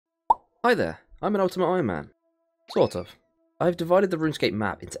Hi there, I'm an Ultimate Iron Man. Sort of. I've divided the Runescape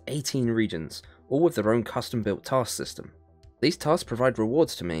map into 18 regions, all with their own custom-built task system. These tasks provide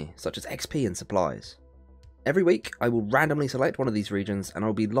rewards to me, such as XP and supplies. Every week, I will randomly select one of these regions and I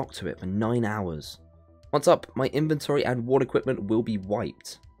will be locked to it for 9 hours. Once up, my inventory and ward equipment will be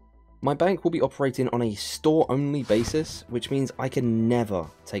wiped. My bank will be operating on a store-only basis, which means I can never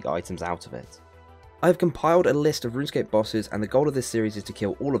take items out of it. I have compiled a list of Runescape bosses, and the goal of this series is to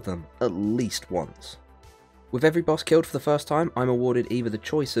kill all of them at least once. With every boss killed for the first time, I'm awarded either the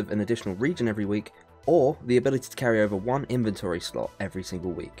choice of an additional region every week, or the ability to carry over one inventory slot every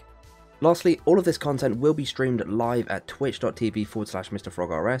single week. Lastly, all of this content will be streamed live at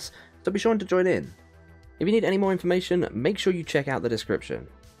twitch.tv/MrFrogRS, so be sure to join in. If you need any more information, make sure you check out the description,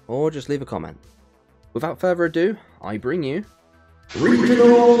 or just leave a comment. Without further ado, I bring you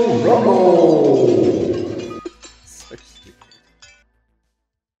Regional Rumble! So stupid.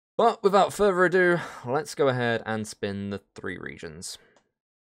 But without further ado, let's go ahead and spin the 3 regions.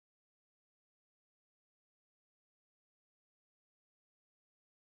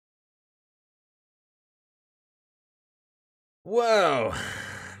 Whoa,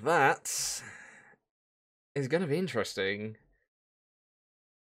 that is going to be interesting.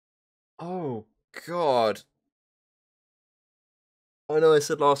 Oh, God. I know I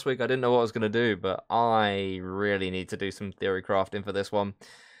said last week I didn't know what I was going to do, but I really need to do some theory crafting for this one.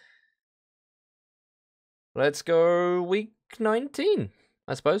 Let's go week 19,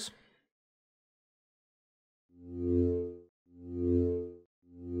 I suppose.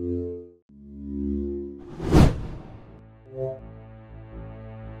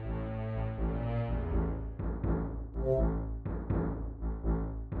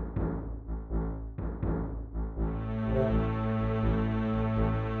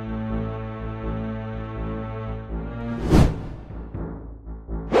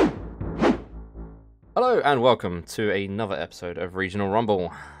 Hello and welcome to another episode of Regional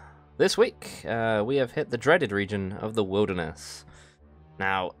Rumble. This week, we have hit the dreaded region of the Wilderness.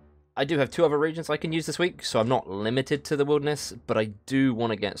 Now, I do have 2 other regions I can use this week, so I'm not limited to the Wilderness, but I do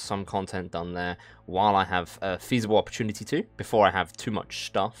want to get some content done there while I have a feasible opportunity to, before I have too much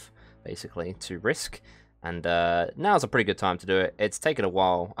stuff, basically, to risk. And now's a pretty good time to do it. It's taken a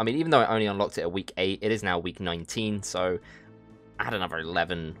while. I mean, even though I only unlocked it at week 8, it is now week 19, so I had another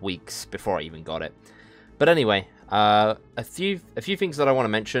 11 weeks before I even got it. But anyway, a few things that I want to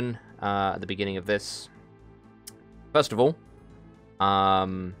mention at the beginning of this. First of all,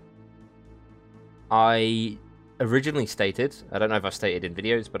 I originally stated, I don't know if I've stated in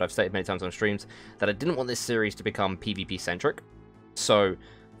videos, but I've stated many times on streams, that I didn't want this series to become PvP-centric. So,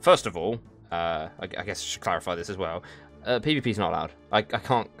 first of all, I guess I should clarify this as well. PvP is not allowed. I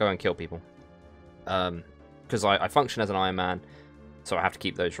can't go and kill people. Because I function as an Iron Man, so I have to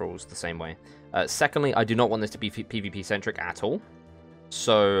keep those rules the same way. Secondly, I do not want this to be PvP-centric at all.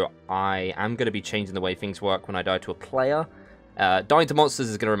 So I am going to be changing the way things work when I die to a player. Dying to monsters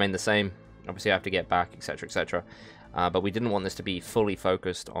is going to remain the same. Obviously, I have to get back, etc., etc. But we didn't want this to be fully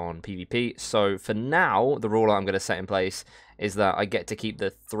focused on PvP. So for now, the rule I'm going to set in place is that I get to keep the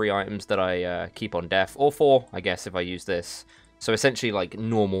 3 items that I keep on death. Or 4, I guess, if I use this. So essentially, like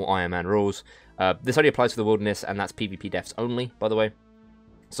normal Iron Man rules. This only applies to the Wilderness, and that's PvP deaths only, by the way.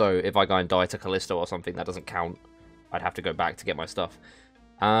 So if I go and die to Callisto or something, that doesn't count. I'd have to go back to get my stuff.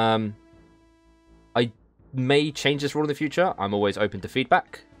 I may change this rule in the future. I'm always open to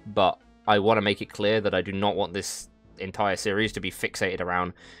feedback, but I want to make it clear that I do not want this entire series to be fixated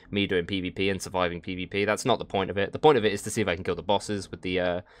around me doing PvP and surviving PvP. That's not the point of it. The point of it is to see if I can kill the bosses with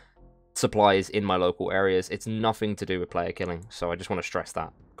the supplies in my local areas. It's nothing to do with player killing, so I just want to stress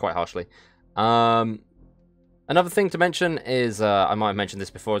that quite harshly. Another thing to mention is, I might have mentioned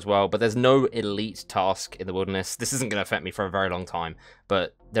this before as well, but there's no elite task in the Wilderness. This isn't going to affect me for a very long time,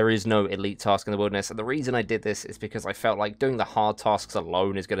 but there is no elite task in the Wilderness. And the reason I did this is because I felt like doing the hard tasks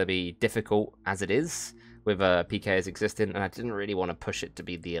alone is going to be difficult as it is, with PK as existing, and I didn't really want to push it to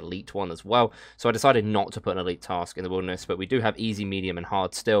be the elite one as well. So I decided not to put an elite task in the Wilderness, but we do have easy, medium, and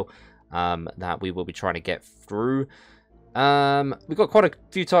hard still that we will be trying to get through. We've got quite a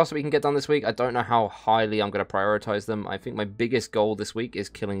few tasks that we can get done this week. I don't know how highly I'm going to prioritize them. I think my biggest goal this week is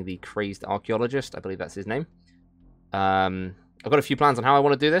killing the crazed archaeologist. I believe that's his name. I've got a few plans on how I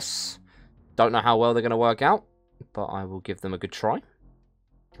want to do this. Don't know how well they're going to work out, but I will give them a good try.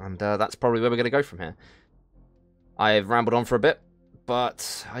 And that's probably where we're going to go from here. I've rambled on for a bit,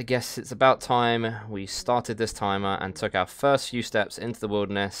 but I guess it's about time we started this timer and took our first few steps into the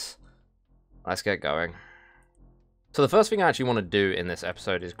Wilderness. Let's get going. So the first thing I actually want to do in this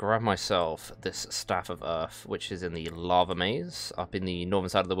episode is grab myself this Staff of Earth, which is in the lava maze up in the northern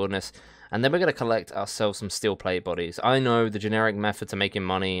side of the wilderness, and then we're going to collect ourselves some steel plate bodies. I know the generic method to making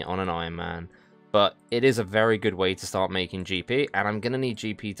money on an Iron Man, but it is a very good way to start making GP, and I'm going to need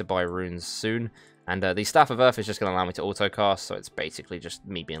GP to buy runes soon, and the Staff of Earth is just going to allow me to autocast, so it's basically just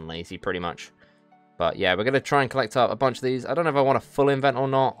me being lazy pretty much. But yeah, we're going to try and collect up a bunch of these. I don't know if I want a full invent or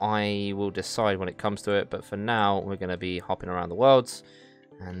not. I will decide when it comes to it. But for now, we're going to be hopping around the worlds.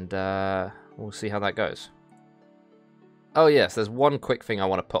 And we'll see how that goes. Oh yes, there's one quick thing I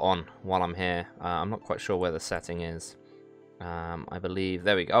want to put on while I'm here. I'm not quite sure where the setting is. I believe...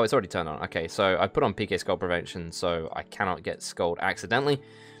 There we go. Oh, it's already turned on. Okay, so I put on PK Skull Prevention so I cannot get skulled accidentally.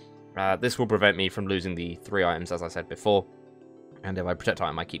 This will prevent me from losing the 3 items, as I said before. And if I protect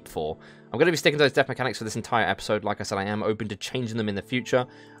item, I keep 4. I'm going to be sticking to those death mechanics for this entire episode. Like I said, I am open to changing them in the future.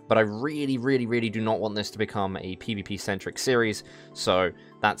 But I really, really, really do not want this to become a PvP-centric series. So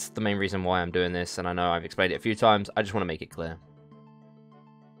that's the main reason why I'm doing this. And I know I've explained it a few times. I just want to make it clear.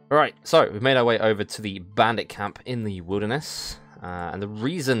 Alright, so we've made our way over to the bandit camp in the wilderness. And the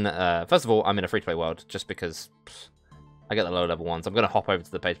reason, first of all, I'm in a free-to-play world. Just because I get the lower-level ones. I'm going to hop over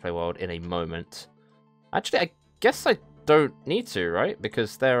to the pay-to-play world in a moment. Actually, I guess I don't need to, right?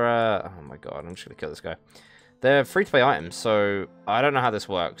 Because they're oh my god, I'm just gonna kill this guy. They're free-to-play items, so I don't know how this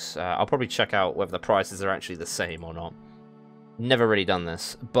works. I'll probably check out whether the prices are actually the same or not. Never really done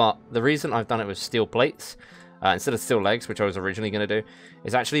this, but the reason I've done it with steel plates instead of steel legs, which I was originally going to do,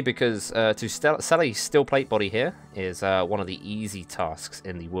 is actually because to sell a steel plate body here is one of the easy tasks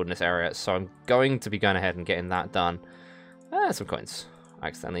in the wilderness area, so I'm going to be going ahead and getting that done. Some coins.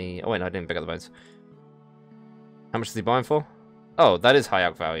 Accidentally... Oh wait, no, I didn't pick up the bones. How much is he buying for? Oh, that is high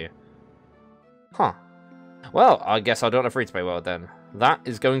out value. Huh. Well, I guess I'll do it on a free-to-play world then. That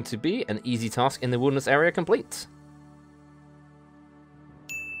is going to be an easy task in the wilderness area complete.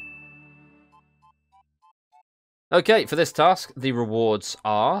 Okay, for this task, the rewards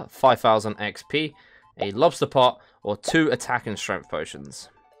are 5,000 XP, a lobster pot, or 2 attack and strength potions.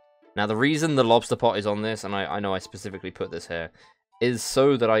 Now, the reason the lobster pot is on this, and I know I specifically put this here, is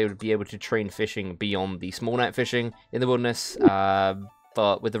so that I would be able to train fishing beyond the small net fishing in the wilderness.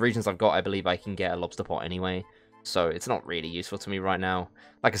 But with the regions I've got, I believe I can get a lobster pot anyway. So it's not really useful to me right now.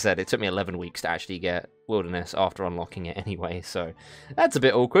 Like I said, it took me 11 weeks to actually get wilderness after unlocking it anyway. So that's a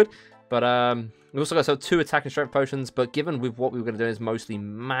bit awkward. But we also got 2 attack and strength potions. But given with what we were going to do is mostly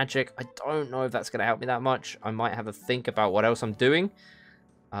magic, I don't know if that's going to help me that much. I might have to think about what else I'm doing.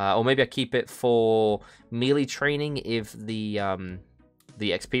 Or maybe I keep it for melee training if the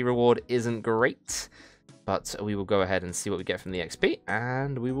XP reward isn't great, but we will go ahead and see what we get from the XP,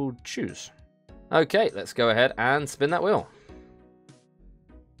 and we will choose. Okay, let's go ahead and spin that wheel.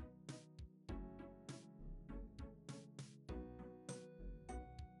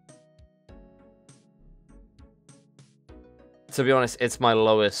 To be honest, it's my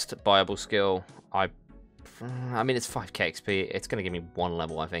lowest buyable skill. I mean, it's 5k XP. It's going to give me 1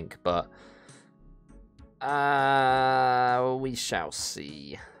 level, I think, but... we shall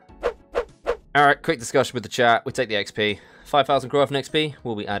see. Alright, quick discussion with the chat. We take the XP. 5,000 crafting XP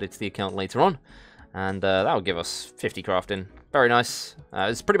will be added to the account later on. And that will give us 50 crafting. Very nice.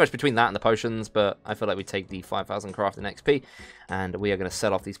 It's pretty much between that and the potions, but I feel like we take the 5,000 crafting XP. And we are going to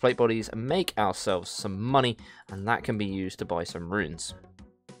sell off these plate bodies and make ourselves some money. And that can be used to buy some runes.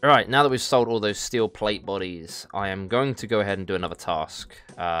 Alright, now that we've sold all those steel plate bodies, I am going to go ahead and do another task.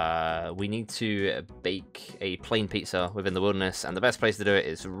 We need to bake a plain pizza within the wilderness, and the best place to do it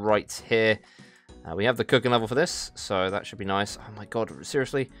is right here. We have the cooking level for this, so that should be nice. Oh my god,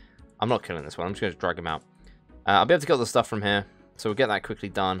 seriously? I'm not killing this one, I'm just going to drag him out. I'll be able to get all the stuff from here, so we'll get that quickly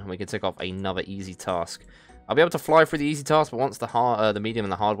done, and we can tick off another easy task. I'll be able to fly through the easy task, but once the medium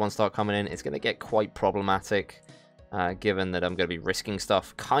and the hard ones start coming in, it's going to get quite problematic. Given that I'm going to be risking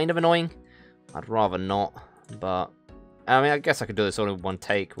stuff. Kind of annoying. I'd rather not, but I mean, I guess I could do this all in one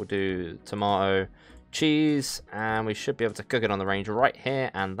take. We'll do tomato, cheese, and we should be able to cook it on the range right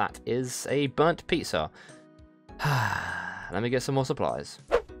here, and that is a burnt pizza. Let me get some more supplies.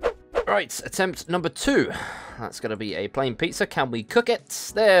 Right, attempt number 2. That's going to be a plain pizza. Can we cook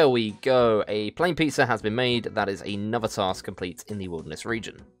it? There we go. A plain pizza has been made. That is another task complete in the wilderness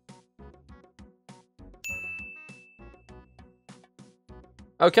region.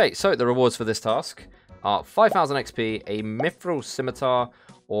 Okay, so the rewards for this task are 5,000 XP, a mithril scimitar,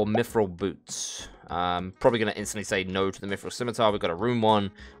 or mithril boots. Probably going to instantly say no to the mithril scimitar. We've got a rune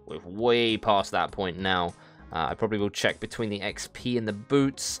one. We're way past that point now. I probably will check between the XP and the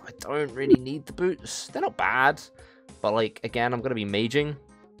boots. I don't really need the boots. They're not bad. But, like, again, I'm going to be maging.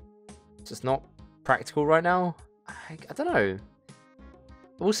 So it's not practical right now. I don't know.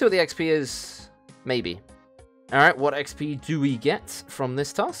 We'll see what the XP is. Maybe. Alright, what XP do we get from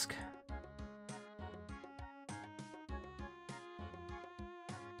this task?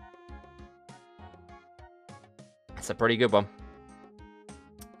 It's a pretty good one.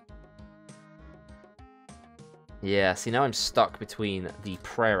 Yeah, see, now I'm stuck between the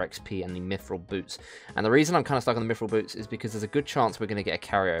Prayer XP and the Mithril Boots. And the reason I'm kind of stuck on the Mithril Boots is because there's a good chance we're going to get a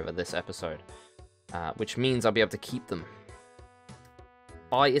carryover this episode. Which means I'll be able to keep them.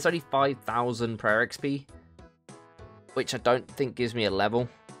 It's only 5,000 Prayer XP, which I don't think gives me a level.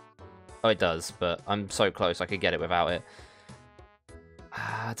 Oh, it does, but I'm so close I could get it without it.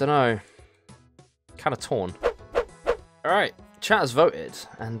 I don't know. Kind of torn. Alright, chat has voted,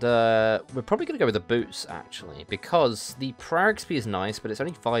 and we're probably going to go with the boots, actually, because the prayer XP is nice, but it's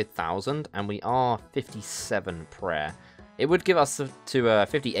only 5,000, and we are 57 prayer. It would give us to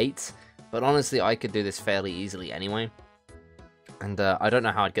 58, but honestly, I could do this fairly easily anyway. And I don't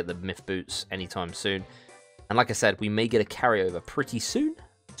know how I'd get the myth boots anytime soon. And like I said, we may get a carryover pretty soon,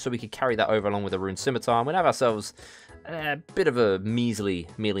 so we could carry that over along with the rune scimitar, and we'd have ourselves a bit of a measly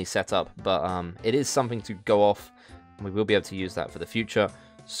setup, but it is something to go off. We will be able to use that for the future.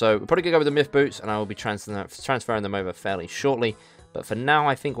 So we're probably going to go with the myth boots, and I will be transferring them over fairly shortly. But for now,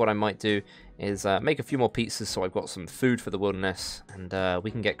 I think what I might do is make a few more pizzas so I've got some food for the wilderness, and we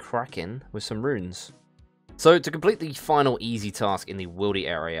can get cracking with some runes. So to complete the final easy task in the wildy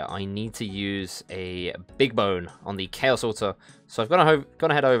area, I need to use a big bone on the Chaos Altar. So I've gone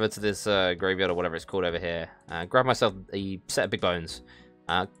to head over to this graveyard or whatever it's called over here, grab myself a set of big bones.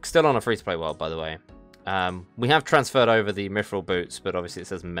 Still on a free-to-play world, by the way. We have transferred over the Mithril Boots, but obviously it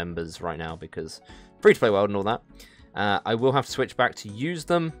says members right now because free-to-play world and all that. I will have to switch back to use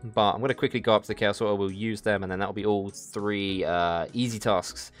them, but I'm going to quickly go up to the Chaos Altar, we'll use them, and then that'll be all 3 easy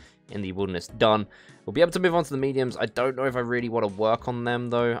tasks in the wilderness done. We'll be able to move on to the mediums. I don't know if I really want to work on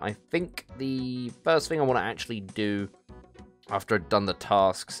them, though. I think the first thing I want to actually do after I've done the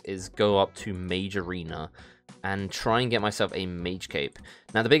tasks is go up to Mage Arena and try and get myself a Mage Cape.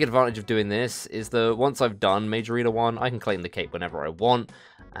 Now, the big advantage of doing this is that once I've done Mage Arena 1, I can claim the cape whenever I want,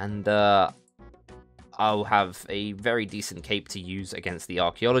 and I'll have a very decent cape to use against the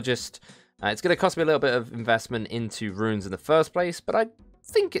Archaeologist. It's going to cost me a little bit of investment into runes in the first place, but I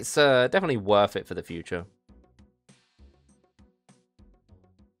think it's definitely worth it for the future.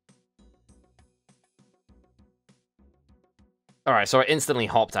 Alright, so I instantly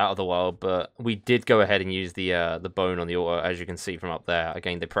hopped out of the world, but we did go ahead and use the bone on the altar, as you can see from up there. I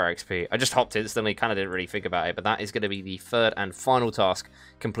gained the prayer XP. I just hopped instantly, kind of didn't really think about it, but that is going to be the 3rd and final task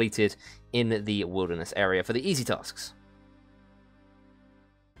completed in the wilderness area for the easy tasks.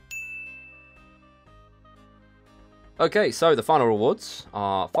 Okay, so the final rewards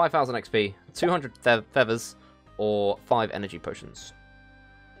are 5,000 XP, 200 feathers, or 5 energy potions.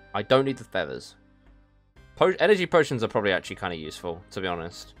 I don't need the feathers. Energy potions are probably actually kind of useful, to be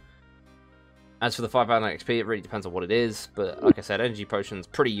honest. As for the 5,000 XP, it really depends on what it is, but like I said, energy potions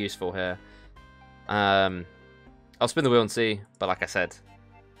pretty useful here. I'll spin the wheel and see, but like I said,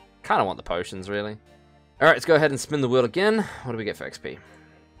 kind of want the potions, really. Alright, let's go ahead and spin the wheel again. What do we get for XP?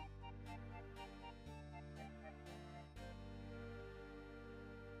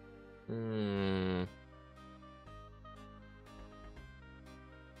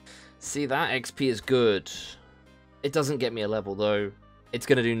 See, that XP is good. It doesn't get me a level, though. It's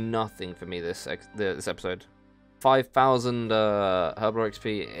going to do nothing for me this episode. 5,000 Herbal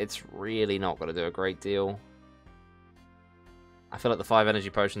XP, it's really not going to do a great deal. I feel like the 5 energy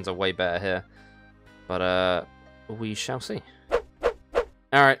potions are way better here. But we shall see.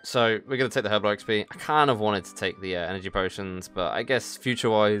 Alright, so we're going to take the Herbal XP. I kind of wanted to take the energy potions, but I guess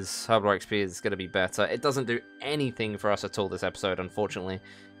future-wise, Herbal XP is going to be better. It doesn't do anything for us at all this episode, unfortunately,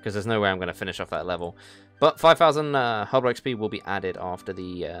 because there's no way I'm going to finish off that level. But 5,000 Herbal XP will be added after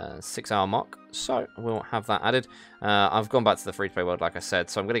the 6-hour mark, so we'll have that added. I've gone back to the free-to-play world, like I said,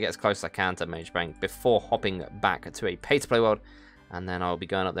 so I'm going to get as close as I can to Mage Bank before hopping back to a pay-to-play world, and then I'll be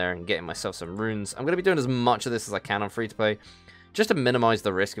going up there and getting myself some runes. I'm going to be doing as much of this as I can on free-to-play, just to minimize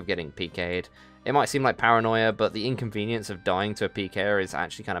the risk of getting PK'd. It might seem like paranoia, but the inconvenience of dying to a PKer is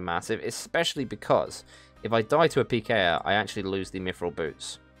actually kind of massive, especially because if I die to a PKer, I actually lose the Mithril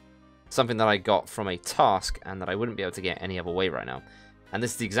Boots. Something that I got from a task and that I wouldn't be able to get any other way right now. And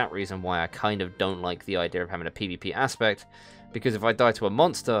this is the exact reason why I kind of don't like the idea of having a PvP aspect, because if I die to a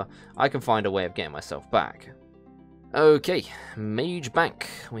monster, I can find a way of getting myself back. Okay, Mage Bank.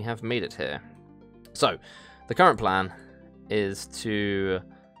 We have made it here. So, the current plan is to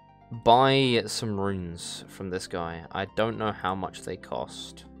buy some runes from this guy. I don't know how much they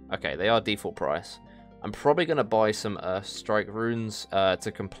cost. Okay, they are default price. I'm probably going to buy some Earthstrike runes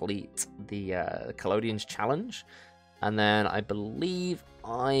to complete the Collodians challenge. And then I believe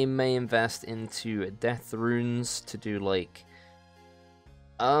I may invest into Death runes to do, like,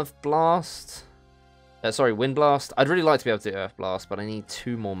 Earth Blast. Sorry, Wind Blast. I'd really like to be able to do Earth Blast, but I need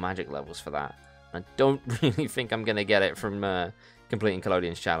 2 more magic levels for that. I don't really think I'm going to get it from completing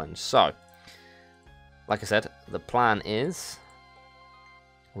Collodians challenge. So, like I said, the plan is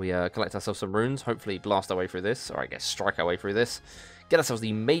we collect ourselves some runes, hopefully blast our way through this, or I guess strike our way through this. Get ourselves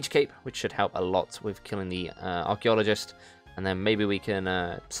the Mage Cape, which should help a lot with killing the Archaeologist. And then maybe we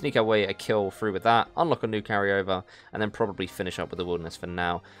can sneak our way a kill through with that, unlock a new carryover, and then probably finish up with the Wilderness for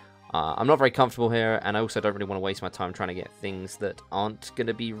now. I'm not very comfortable here, and I also don't really want to waste my time trying to get things that aren't going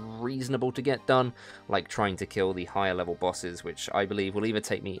to be reasonable to get done, like trying to kill the higher level bosses, which I believe will either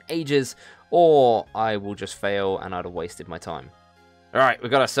take me ages, or I will just fail and I'd have wasted my time. Alright,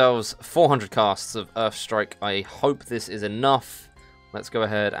 we've got ourselves 400 casts of Earthstrike. I hope this is enough. Let's go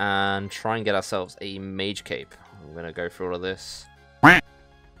ahead and try and get ourselves a Mage Cape. I'm going to go through all of this.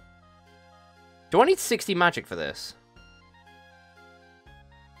 Do I need 60 magic for this?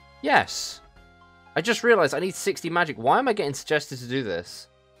 Yes. I just realized I need 60 magic. Why am I getting suggested to do this?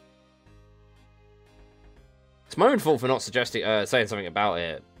 It's my own fault for not suggesting, saying something about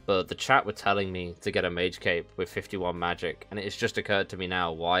it, but the chat were telling me to get a Mage Cape with 51 magic, and it's just occurred to me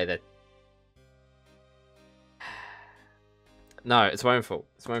now why they're... No, it's my own fault.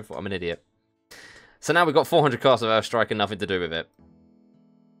 It's my own fault. I'm an idiot. So now we've got 400 casts of Earthstrike and nothing to do with it.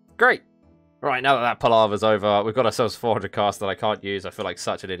 Great. Right, now that that palaver's over, we've got ourselves 400 casts that I can't use. I feel like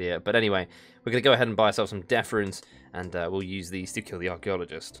such an idiot. But anyway, we're going to go ahead and buy ourselves some Death runes, and we'll use these to kill the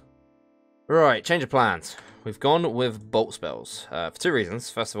Archaeologist. Right, change of plans. We've gone with Bolt spells for 2 reasons.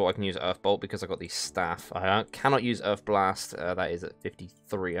 First of all, I can use Earth Bolt because I've got the staff. I cannot use Earth Blast. That is at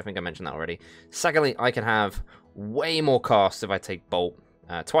 53. I think I mentioned that already. Secondly, I can have way more casts if I take Bolt.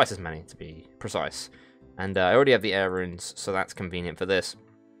 Twice as many, to be precise. And I already have the Air runes, so that's convenient for this.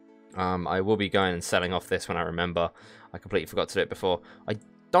 I will be going and selling off this when I remember. I completely forgot to do it before. I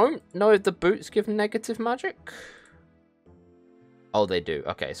don't know if the boots give negative magic. Oh, they do.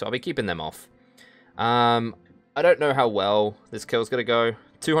 Okay, so I'll be keeping them off. I don't know how well this kill's going to go.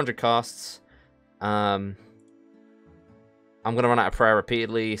 200 casts. I'm going to run out of prayer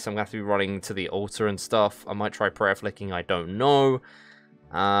repeatedly, so I'm going to have to be running to the altar and stuff. I might try prayer flicking, I don't know.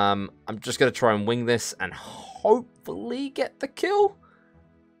 I'm just going to try and wing this and hopefully get the kill.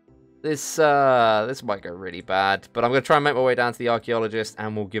 This might go really bad, but I'm going to try and make my way down to the Archaeologist,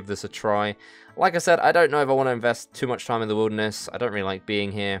 and we'll give this a try. Like I said, I don't know if I want to invest too much time in the Wilderness. I don't really like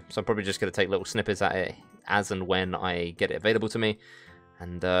being here, so I'm probably just going to take little snippets at it as and when I get it available to me.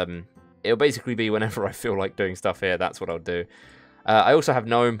 And it'll basically be whenever I feel like doing stuff here, that's what I'll do. I also have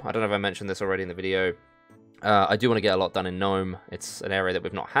Gnome. I don't know if I mentioned this already in the video. I do want to get a lot done in Gnome. It's an area that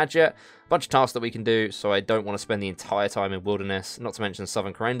we've not had yet. A bunch of tasks that we can do, so I don't want to spend the entire time in Wilderness. Not to mention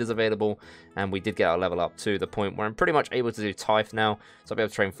Southern Corenda's available, and we did get our level up to the point where I'm pretty much able to do Tithe now, so I'll be able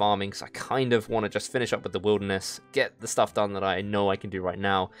to train farming, so I kind of want to just finish up with the Wilderness, get the stuff done that I know I can do right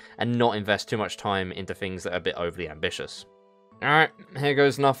now, and not invest too much time into things that are a bit overly ambitious. Alright, here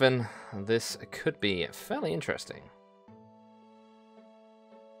goes nothing. This could be fairly interesting.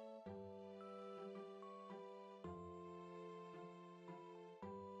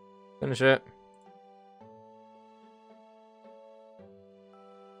 Finish it.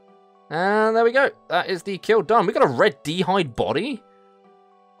 And there we go. That is the kill done. We got a red d'hide body.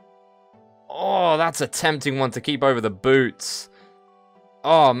 Oh, that's a tempting one to keep over the boots.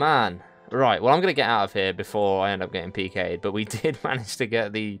 Oh, man. Right, well, I'm going to get out of here before I end up getting PK'd, but we did manage to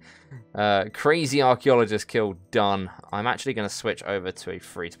get the crazy Archaeologist kill done. I'm actually going to switch over to a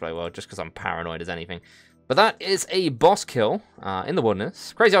free-to-play world just because I'm paranoid as anything. But that is a boss kill in the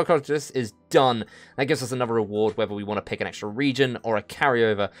Wilderness. Crazy Archaeologist is done. That gives us another reward, whether we want to pick an extra region or a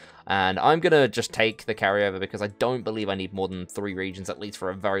carryover. And I'm going to just take the carryover because I don't believe I need more than 3 regions, at least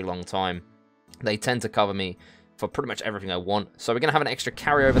for a very long time. They tend to cover me for pretty much everything I want. So we're going to have an extra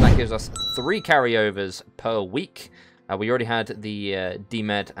carryover. That gives us 3 carryovers per week. We already had the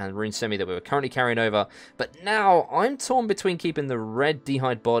D-Med and Rune Semi that we were currently carrying over. But now I'm torn between keeping the red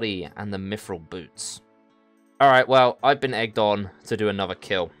d'hide body and the Mithril boots. Alright, well, I've been egged on to do another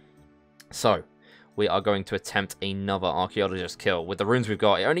kill. So, we are going to attempt another Archaeologist kill. With the runes we've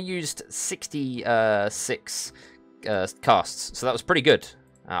got, it only used 66 casts, so that was pretty good.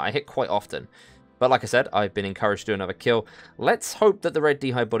 I hit quite often. But like I said, I've been encouraged to do another kill. Let's hope that the red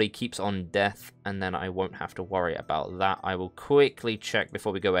d'hide body keeps on death, and then I won't have to worry about that. I will quickly check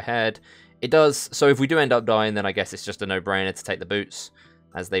before we go ahead. It does, so if we do end up dying, then I guess it's just a no-brainer to take the boots,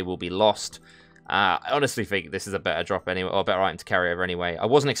 as they will be lost. I honestly think this is a better drop anyway, or a better item to carry over anyway. I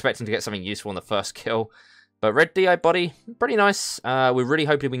wasn't expecting to get something useful on the first kill, but red DI body, pretty nice. We're really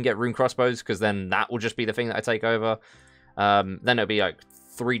hoping we can get rune crossbows, because then that will just be the thing that I take over. Then it'll be like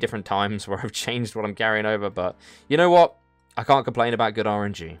 3 different times where I've changed what I'm carrying over, but you know what? I can't complain about good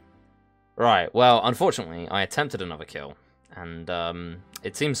RNG. Right, well, unfortunately, I attempted another kill, and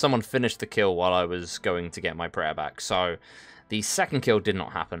it seems someone finished the kill while I was going to get my prayer back, so the second kill did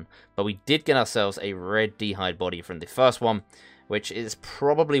not happen, but we did get ourselves a red D-hide body from the first one, which is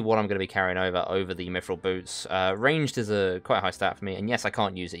probably what I'm going to be carrying over the mithril boots. Ranged is a quite high stat for me, and yes, I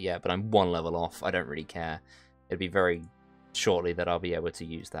can't use it yet, but I'm 1 level off. I don't really care. It'd be very shortly that I'll be able to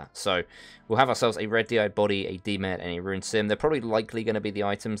use that. So we'll have ourselves a red D-hide body, a D-med, and a rune sim. They're probably likely going to be the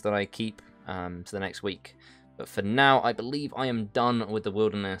items that I keep to the next week. But for now, I believe I am done with the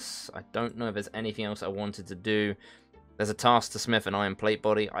wilderness. I don't know if there's anything else I wanted to do. There's a task to smith an iron plate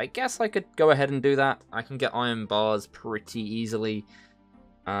body. I guess I could go ahead and do that. I can get iron bars pretty easily.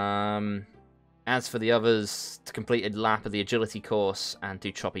 As for the others, to complete a lap of the agility course and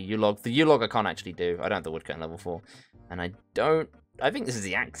do chopper U-log. The U-log I can't actually do. I don't have the woodcutting level for. And I think this is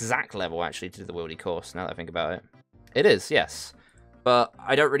the exact level actually to do the wieldy course, now that I think about it. It is, yes. But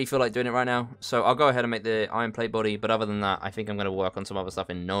I don't really feel like doing it right now, so I'll go ahead and make the iron plate body, but other than that, I think I'm going to work on some other stuff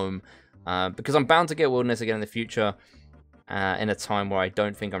in Gnome, because I'm bound to get wilderness again in the future, in a time where I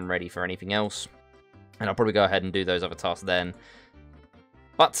don't think I'm ready for anything else, and I'll probably go ahead and do those other tasks then.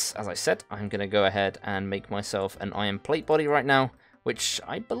 But, as I said, I'm going to go ahead and make myself an iron plate body right now, which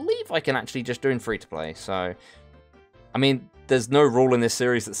I believe I can actually just do in free-to-play, so... I mean, there's no rule in this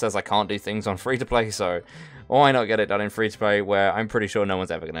series that says I can't do things on free-to-play, so why not get it done in free-to-play where I'm pretty sure no one's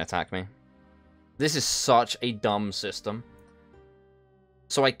ever going to attack me. This is such a dumb system.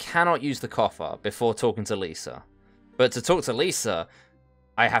 So I cannot use the coffer before talking to Lisa. But to talk to Lisa,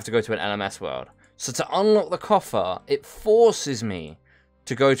 I have to go to an LMS world. So to unlock the coffer, it forces me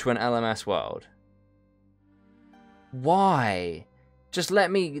to go to an LMS world. Why? Just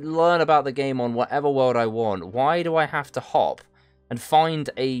let me learn about the game on whatever world I want. Why do I have to hop and find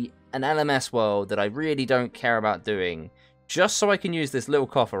an LMS world that I really don't care about doing just so I can use this little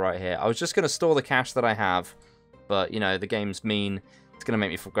coffer right here? I was just going to store the cash that I have, but, you know, the game's mean. It's going to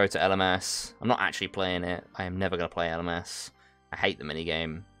make me go to LMS. I'm not actually playing it. I am never going to play LMS. I hate the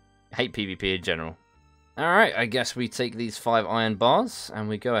minigame. I hate PvP in general. Alright, I guess we take these 5 iron bars and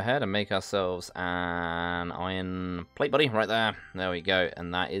we go ahead and make ourselves an iron plate body right there. There we go.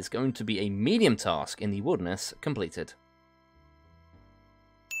 And that is going to be a medium task in the wilderness completed.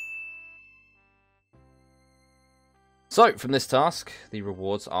 So, from this task, the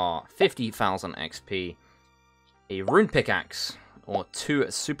rewards are 50,000 XP, a rune pickaxe, or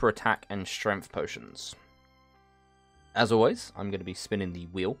 2 super attack and strength potions. As always, I'm going to be spinning the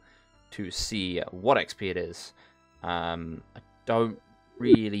wheel to see what XP it is. I don't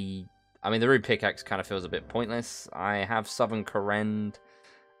really... I mean, the rune pickaxe kind of feels a bit pointless. I have Southern Corrend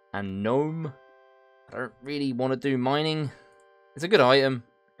and Gnome. I don't really want to do mining. It's a good item.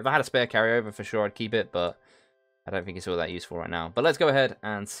 If I had a spare carryover, for sure I'd keep it, but I don't think it's all that useful right now. But let's go ahead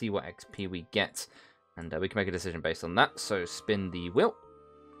and see what XP we get, and we can make a decision based on that. So spin the wheel.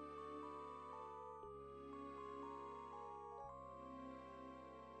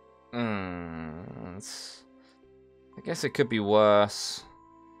 I guess it could be worse.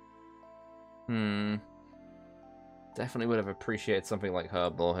 Definitely would have appreciated something like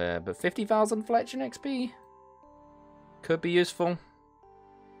Herblore here, but 50,000 Fletching XP could be useful.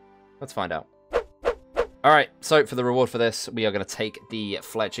 Let's find out. Alright, so for the reward for this, we are going to take the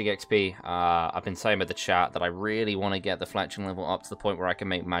Fletching XP. I've been saying with the chat that I really want to get the Fletching level up to the point where I can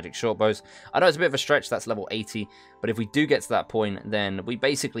make magic shortbows. I know it's a bit of a stretch, that's level 80, but if we do get to that point, then we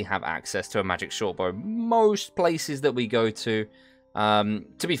basically have access to a magic shortbow most places that we go to.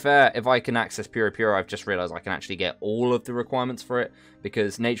 To be fair, if I can access Puro, I've just realized I can actually get all of the requirements for it,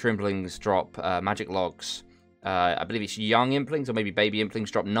 because nature implings drop magic logs. I believe it's young implings, or maybe baby implings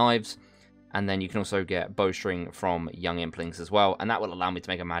drop knives. And then you can also get bowstring from young implings as well. And that will allow me to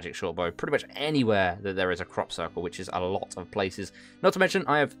make a magic shortbow pretty much anywhere that there is a crop circle, which is a lot of places. Not to mention,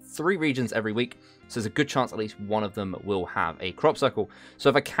 I have 3 regions every week, so there's a good chance at least one of them will have a crop circle. So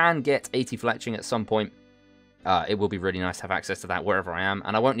if I can get 80 fletching at some point, it will be really nice to have access to that wherever I am.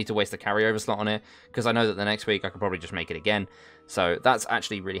 And I won't need to waste a carryover slot on it, because I know that the next week I could probably just make it again. So that's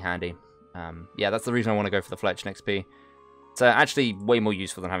actually really handy. Yeah, that's the reason I want to go for the fletching XP. It's actually way more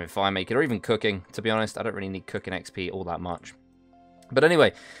useful than having fire making or even cooking, to be honest. I don't really need cooking XP all that much. But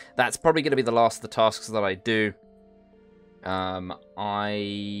anyway, that's probably going to be the last of the tasks that I do.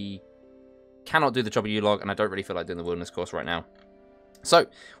 I cannot do the Chopper U-log, and I don't really feel like doing the wilderness course right now. So,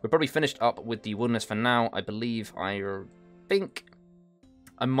 we're probably finished up with the wilderness for now. I think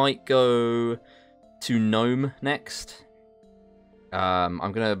I might go to Gnome next. I'm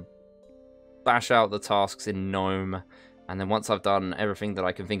going to bash out the tasks in Gnome, and then once I've done everything that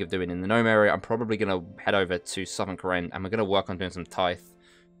I can think of doing in the Gnome area, I'm probably going to head over to Southern Karen, and we're going to work on doing some tithe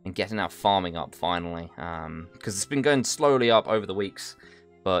and getting our farming up finally, because it's been going slowly up over the weeks,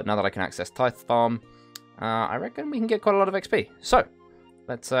 but now that I can access tithe farm, I reckon we can get quite a lot of XP. So,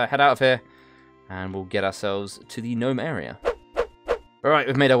 let's head out of here, and we'll get ourselves to the Gnome area. Alright,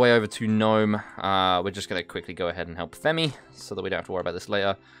 we've made our way over to Gnome. We're just going to quickly go ahead and help Femi, so that we don't have to worry about this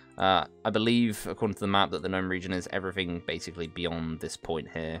later. I believe, according to the map, that the Gnome region is everything basically beyond this point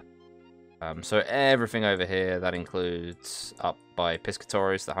here. So everything over here, that includes up by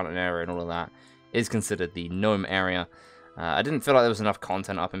Piscatoris, the hunting area and all of that, is considered the Gnome area. I didn't feel like there was enough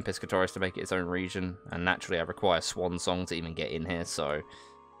content up in Piscatoris to make it its own region, and naturally I require Swan Song to even get in here, so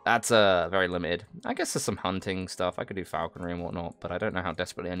that's very limited. I guess there's some hunting stuff. I could do falconry and whatnot, but I don't know how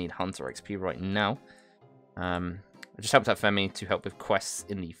desperately I need hunter XP right now. I just helped out Femi to help with quests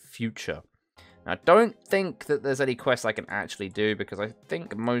in the future. Now, I don't think that there's any quests I can actually do, because I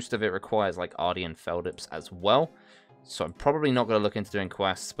think most of it requires like Ardian Feldips as well. So I'm probably not going to look into doing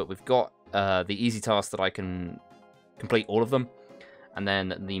quests, but we've got the easy tasks that I can complete all of them. And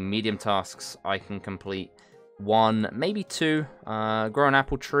then the medium tasks I can complete 1, maybe 2. Grow an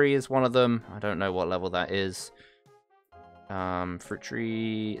apple tree is one of them. I don't know what level that is. Fruit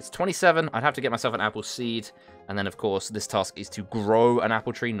tree, it's 27. I'd have to get myself an apple seed. And then, of course, this task is to grow an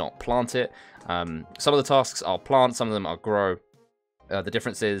apple tree, not plant it. Some of the tasks are plant, some of them are grow. The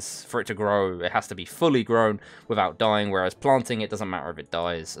difference is, for it to grow, it has to be fully grown without dying, whereas planting, it doesn't matter if it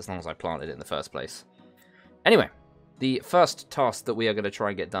dies, as long as I planted it in the first place. Anyway, the first task that we are going to try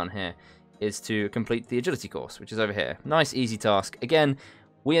and get done here is to complete the agility course, which is over here. Nice, easy task. Again,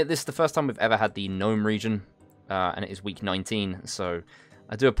 this is the first time we've ever had the Gnome region, and it is week 19, so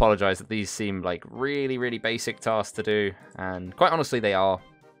I do apologize that these seem like really, really basic tasks to do, and quite honestly, they are.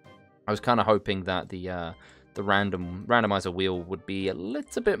 I was kind of hoping that the randomizer wheel would be a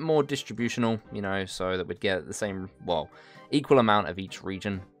little bit more distributional, you know, so that we'd get the same, well, equal amount of each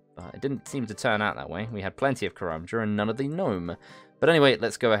region. But it didn't seem to turn out that way. We had plenty of Karamja and none of the Gnome. But anyway,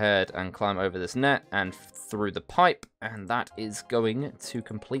 let's go ahead and climb over this net and through the pipe, and that is going to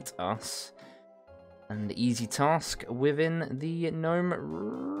complete us an easy task within the Gnome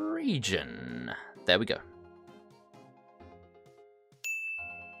region. There we go.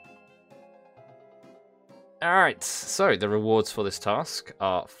 Alright, so the rewards for this task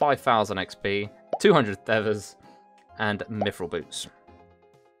are 5,000 XP, 200 feathers, and mithril boots.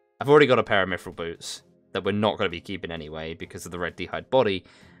 I've already got a pair of mithril boots that we're not going to be keeping anyway because of the red d'hide body,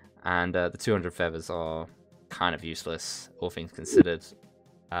 and the 200 feathers are kind of useless, all things considered.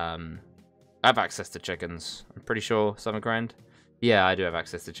 I have access to chickens, I'm pretty sure, 7 grand. Yeah, I do have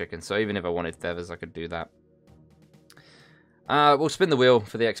access to chickens, so even if I wanted feathers, I could do that. We'll spin the wheel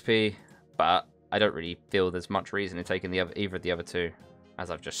for the XP, but I don't really feel there's much reason in taking either of the other two, as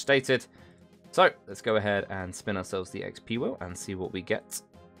I've just stated. So, let's go ahead and spin ourselves the XP wheel and see what we get.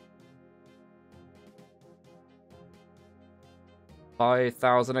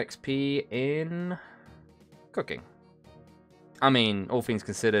 5,000 XP in cooking. I mean, all things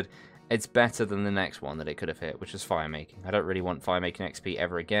considered, it's better than the next one that it could have hit, which is fire making. I don't really want fire making XP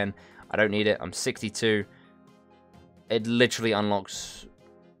ever again. I don't need it. I'm 62. It literally unlocks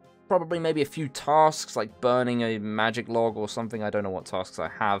probably maybe a few tasks, like burning a magic log or something. I don't know what tasks I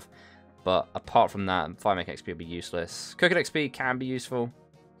have, but apart from that, fire making XP would be useless. Cooking XP can be useful.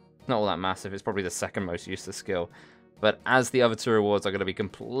 Not all that massive. It's probably the second most useless skill. But as the other two rewards are going to be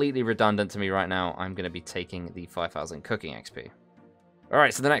completely redundant to me right now, I'm going to be taking the 5,000 cooking XP.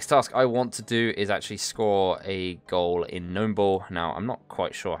 Alright, so the next task I want to do is actually score a goal in Gnome Ball. Now, I'm not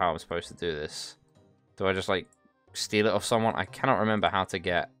quite sure how I'm supposed to do this. Do I just, like, steal it off someone? I cannot remember how to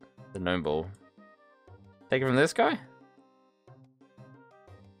get the Gnome Ball. Take it from this guy?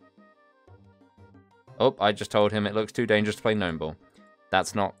 Oh, I just told him it looks too dangerous to play Gnome Ball.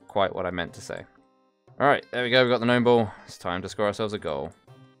 That's not quite what I meant to say. Alright, there we go, we got the Gnome Ball. It's time to score ourselves a goal.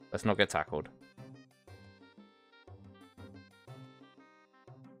 Let's not get tackled.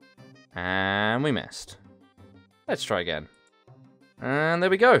 And we missed. Let's try again. And there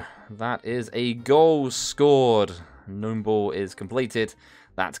we go. That is a goal scored. Gnome Ball is completed.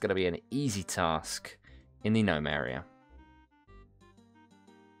 That's going to be an easy task in the Gnome area.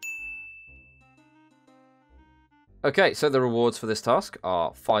 Okay, so the rewards for this task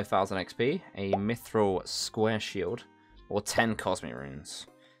are 5,000 XP, a Mithril Square Shield, or 10 Cosmic Runes.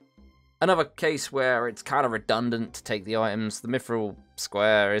 Another case where it's kind of redundant to take the items. The mithril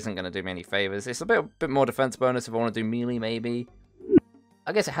square isn't going to do me any favors. It's a bit more defense bonus if I want to do melee, maybe.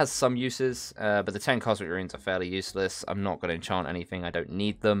 I guess it has some uses, but the 10 cosmic runes are fairly useless. I'm not going to enchant anything. I don't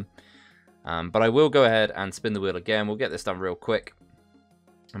need them. But I will go ahead and spin the wheel again. We'll get this done real quick,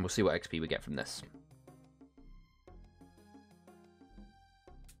 and we'll see what XP we get from this.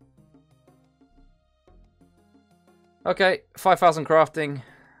 Okay, 5,000 crafting.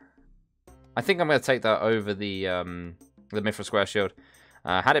 I think I'm going to take that over the mithril square shield.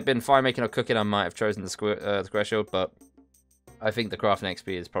 Had it been fire making or cooking, I might have chosen the square shield, but I think the crafting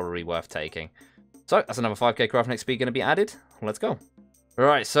XP is probably worth taking. So that's another 5k crafting XP going to be added. Let's go.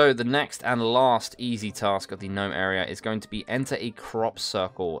 Alright, so the next and last easy task of the gnome area is going to be enter a crop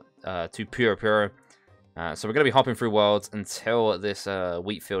circle to Puro. So we're going to be hopping through worlds until this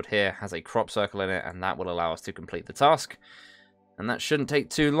wheat field here has a crop circle in it, and that will allow us to complete the task. And that shouldn't take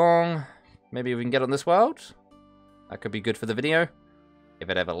too long. Maybe we can get on this world. That could be good for the video. If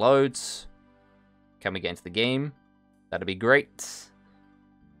it ever loads. Can we get into the game? That'd be great.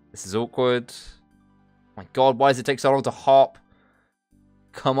 This is awkward. My god, why does it take so long to hop?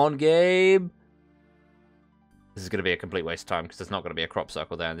 Come on, game. This is going to be a complete waste of time because there's not going to be a crop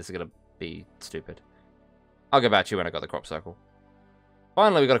circle there, and this is going to be stupid. I'll get back to you when I got the crop circle.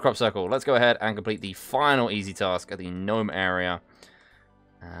 Finally, we got a crop circle. Let's go ahead and complete the final easy task at the gnome area.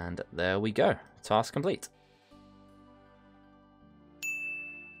 And there we go. Task complete.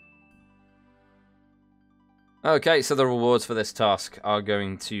 Okay, so the rewards for this task are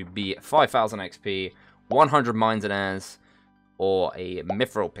going to be 5,000 XP, 100 mines and airs, or a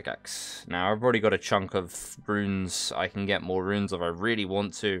mithril pickaxe. Now, I've already got a chunk of runes. I can get more runes if I really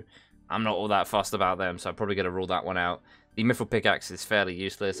want to. I'm not all that fussed about them, so I'm probably going to rule that one out. The mithril pickaxe is fairly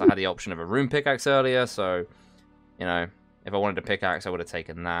useless. I had the option of a rune pickaxe earlier, so, you know, if I wanted a pickaxe, I would have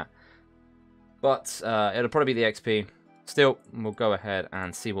taken that. But it'll probably be the XP. Still, we'll go ahead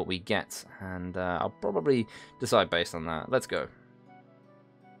and see what we get, and I'll probably decide based on that. Let's go.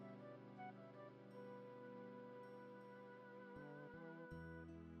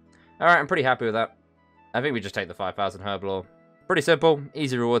 Alright, I'm pretty happy with that. I think we just take the 5,000 herb lore. Pretty simple,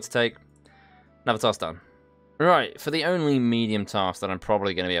 easy reward to take. Another task done. Right, for the only medium task that I'm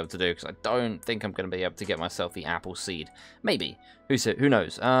probably going to be able to do, because I don't think I'm going to be able to get myself the apple seed. Maybe. Who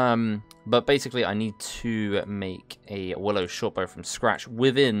knows? But basically, I need to make a willow shortbow from scratch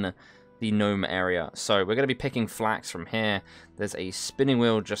within the gnome area. So we're going to be picking flax from here. There's a spinning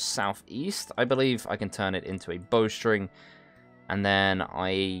wheel just southeast. I believe I can turn it into a bowstring. And then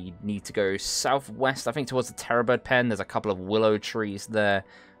I need to go southwest, I think towards the terrorbird pen. There's a couple of willow trees there.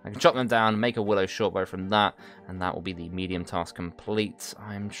 I can chop them down, make a willow shortbow from that, and that will be the medium task complete.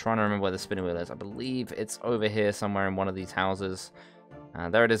 I'm trying to remember where the spinning wheel is. I believe it's over here somewhere in one of these houses.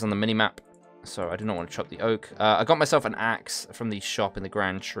 There it is on the mini-map, so I do not want to chop the oak. I got myself an axe from the shop in the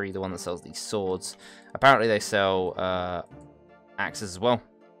Grand Tree, the one that sells these swords. Apparently they sell axes as well.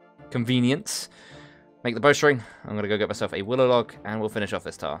 Convenience. Make the bowstring. I'm going to go get myself a willow log, and we'll finish off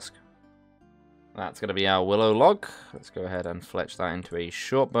this task. That's going to be our willow log. Let's go ahead and fletch that into a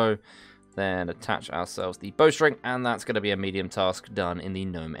short bow. Then attach ourselves the bowstring, and that's going to be a medium task done in the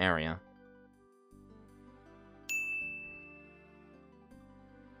gnome area.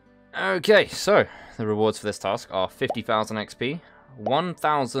 Okay, so the rewards for this task are 50,000 XP,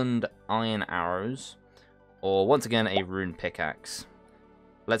 1,000 iron arrows, or once again a rune pickaxe.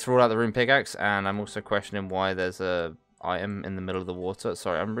 Let's rule out the rune pickaxe, and I'm also questioning why there's a item in the middle of the water.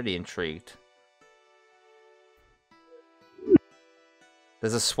 Sorry, I'm really intrigued.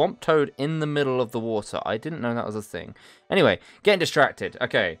 There's a swamp toad in the middle of the water. I didn't know that was a thing. Anyway, getting distracted.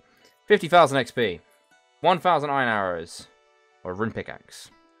 Okay, 50,000 XP, 1,000 iron arrows, or a rune pickaxe.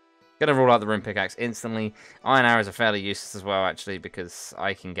 Gonna rule out the rune pickaxe instantly. Iron arrows are fairly useless as well, actually, because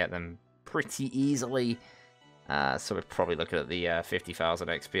I can get them pretty easily. So we're probably looking at the 50,000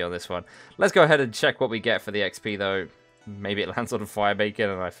 XP on this one. Let's go ahead and check what we get for the XP, though. Maybe it lands on fire bacon,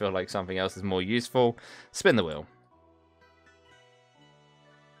 and I feel like something else is more useful. Spin the wheel.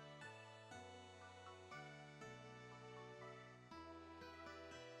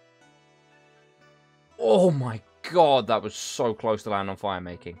 Oh my god, that was so close to land on fire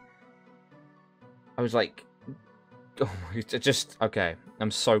making. I was like, oh my, okay.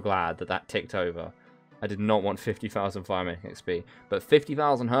 I'm so glad that that ticked over. I did not want 50,000 fire making XP, but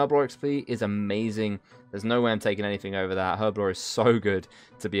 50,000 herb lore XP is amazing. There's no way I'm taking anything over that. Herb lore is so good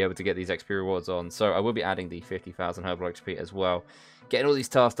to be able to get these XP rewards on, so I will be adding the 50,000 herb lore XP as well. Getting all these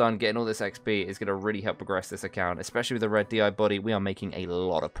tasks done, getting all this XP is going to really help progress this account, especially with the red DI body. We are making a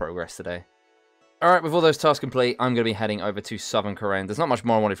lot of progress today. Alright, with all those tasks complete, I'm going to be heading over to Southern Korea. There's not much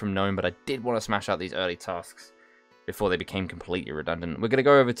more I wanted from Gnome, but I did want to smash out these early tasks before they became completely redundant. We're going to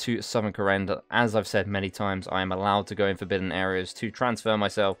go over to Southern Korea. As I've said many times, I am allowed to go in forbidden areas to transfer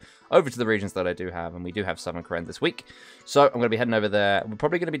myself over to the regions that I do have, and we do have Southern Korea this week. So I'm going to be heading over there. We're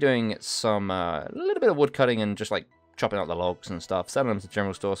probably going to be doing some, a little bit of wood cutting and just like chopping out the logs and stuff, selling them to the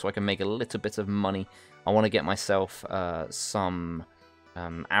general store so I can make a little bit of money. I want to get myself some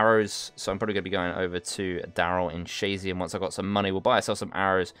arrows, so I'm probably going to be going over to Daryl in Shazy, and once I've got some money, we'll buy ourselves some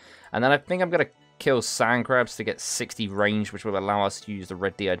arrows, and then I think I'm going to kill sand crabs to get 60 range, which will allow us to use the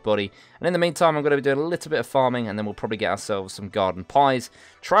red D-eyed body. And in the meantime, I'm going to be doing a little bit of farming, and then we'll probably get ourselves some garden pies,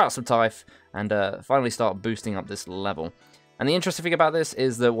 try out some Tithe, and finally start boosting up this level. And the interesting thing about this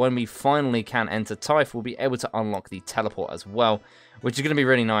is that when we finally can enter Tithe, we'll be able to unlock the teleport as well, which is going to be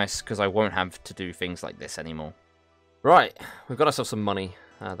really nice because I won't have to do things like this anymore. Right, we've got ourselves some money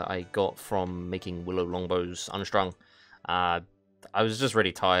that I got from making willow longbows unstrung. I was just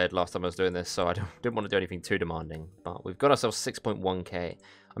really tired last time I was doing this, so I didn't want to do anything too demanding. But we've got ourselves 6.1k.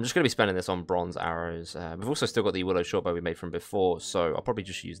 I'm just going to be spending this on bronze arrows. We've also still got the willow short bow we made from before, so I'll probably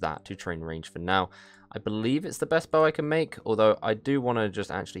just use that to train range for now. I believe it's the best bow I can make, although I do want to just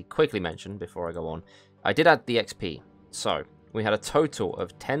actually quickly mention before I go on. I did add the XP, so we had a total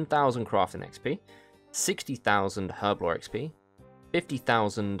of 10,000 crafting XP, 60,000 herblore XP,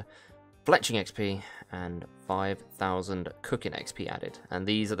 50,000 fletching XP, and 5,000 cooking XP added. And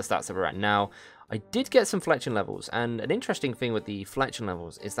these are the stats that we're at now. I did get some fletching levels, and an interesting thing with the fletching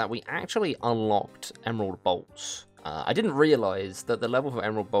levels is that we actually unlocked emerald bolts. I didn't realize that the level for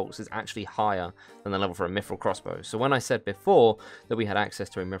emerald bolts is actually higher than the level for a mithril crossbow. So when I said before that we had access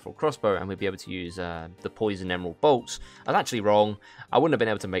to a mithril crossbow and we'd be able to use the poison emerald bolts, I was actually wrong. I wouldn't have been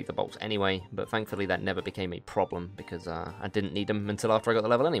able to make the bolts anyway, but thankfully that never became a problem because I didn't need them until after I got the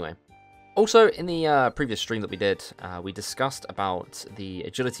level anyway. Also, in the previous stream that we did, we discussed about the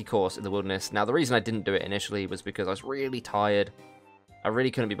agility course in the wilderness. Now, the reason I didn't do it initially was because I was really tired. I really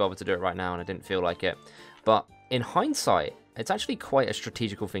couldn't be bothered to do it right now, and I didn't feel like it. But in hindsight, it's actually quite a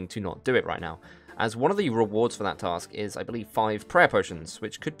strategical thing to not do it right now, as one of the rewards for that task is, I believe, 5 prayer potions,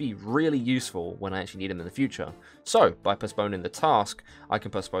 which could be really useful when I actually need them in the future. So, by postponing the task, I can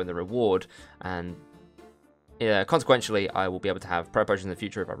postpone the reward, and consequentially, I will be able to have prayer potions in the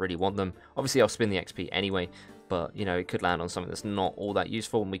future if I really want them. Obviously, I'll spin the XP anyway, but, you know, it could land on something that's not all that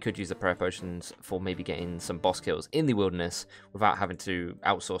useful, and we could use the prayer potions for maybe getting some boss kills in the wilderness without having to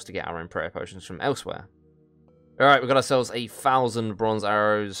outsource to get our own prayer potions from elsewhere. Alright, we've got ourselves 1,000 bronze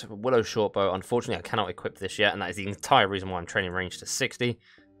arrows, willow shortbow. Unfortunately, I cannot equip this yet, and that is the entire reason why I'm training range to 60.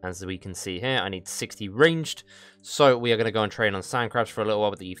 As we can see here, I need 60 ranged. So we are going to go and train on sand crabs for a little while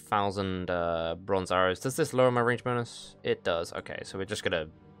with the 1,000 bronze arrows. Does this lower my range bonus? It does. Okay, so we're just going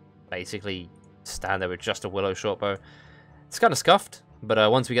to basically stand there with just a willow shortbow. It's kind of scuffed, but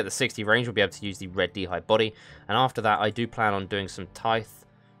once we get the 60 range, we'll be able to use the red D-high body. And after that, I do plan on doing some Tithe.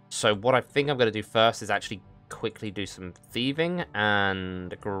 So what I think I'm going to do first is actually quickly do some thieving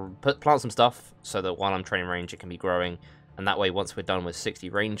and plant some stuff so that while I'm training range, it can be growing. And that way, once we're done with 60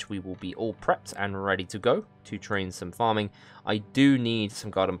 range, we will be all prepped and ready to go to train some farming. I do need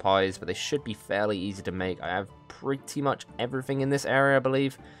some garden pies, but they should be fairly easy to make. I have pretty much everything in this area, I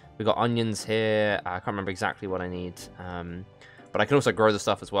believe. We've got onions here. I can't remember exactly what I need. But I can also grow the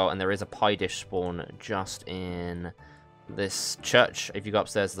stuff as well. And there is a pie dish spawn just in this church. If you go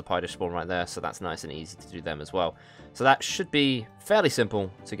upstairs, there's a pie dish spawn right there. So that's nice and easy to do them as well. So that should be fairly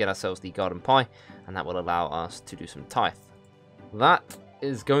simple to get ourselves the garden pie. And that will allow us to do some Tithe. That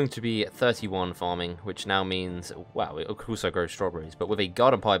is going to be 31 farming, which now means, wow, it also grows strawberries. But with a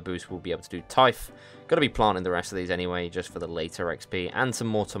garden pie boost, we'll be able to do Tithe. Got to be planting the rest of these anyway, just for the later XP. And some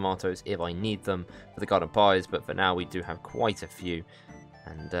more tomatoes if I need them for the garden pies. But for now, we do have quite a few.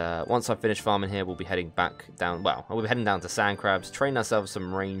 And once I finish farming here, we'll be heading back down, well, we'll be heading down to sand crabs, training ourselves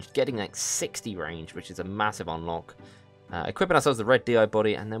some range, getting like 60 range, which is a massive unlock. Equipping ourselves the red DI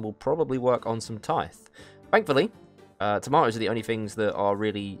body, and then we'll probably work on some Tithe. Thankfully, tomatoes are the only things that are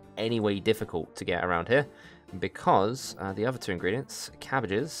really anyway difficult to get around here, because the other 2 ingredients,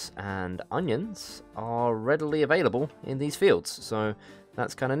 cabbages and onions, are readily available in these fields. So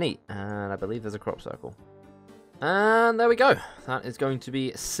that's kind of neat, and I believe there's a crop circle. And there we go. That is going to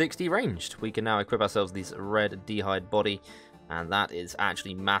be 60 ranged. We can now equip ourselves this red D-hide body, and that is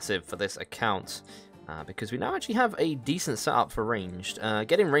actually massive for this account. Because we now actually have a decent setup for ranged.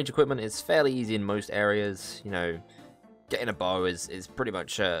 Getting range equipment is fairly easy in most areas. You know, getting a bow is pretty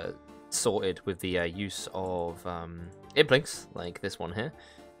much sorted with the use of implinks, like this one here,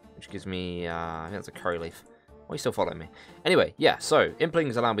 which gives me, I think that's a curry leaf. Why are you still following me? Anyway, yeah, so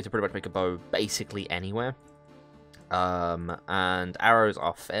implings allow me to pretty much make a bow basically anywhere. And arrows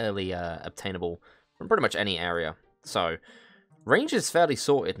are fairly obtainable from pretty much any area. So, range is fairly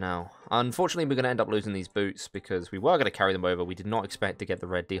sorted now. Unfortunately, we're going to end up losing these boots because we were going to carry them over. We did not expect to get the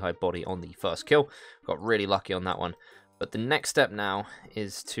red d'hide body on the first kill. Got really lucky on that one. But the next step now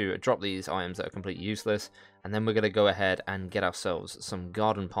is to drop these items that are completely useless. And then we're going to go ahead and get ourselves some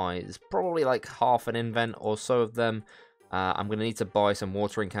garden pies. Probably like half an invent or so of them. I'm going to need to buy some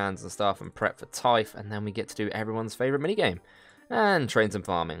watering cans and stuff and prep for Tithe. And then we get to do everyone's favourite minigame. And train some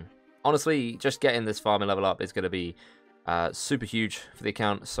farming. Honestly, just getting this farming level up is going to be super huge for the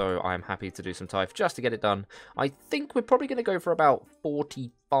account, so I'm happy to do some Tithe just to get it done. I think we're probably going to go for about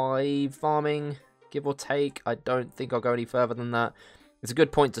 45 farming, give or take. I don't think I'll go any further than that. It's a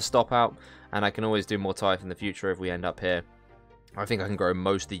good point to stop out, and I can always do more Tithe in the future if we end up here. I think I can grow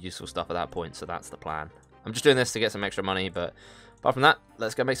most of the useful stuff at that point, so that's the plan. I'm just doing this to get some extra money, but apart from that,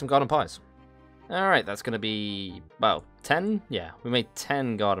 let's go make some garden pies. Alright, that's going to be, well, 10? Yeah, we made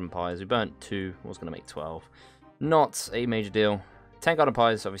 10 garden pies. We burnt 2. I was going to make 12. Not a major deal. 10 garden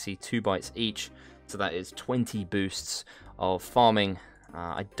pies, obviously 2 bites each. So that is 20 boosts of farming.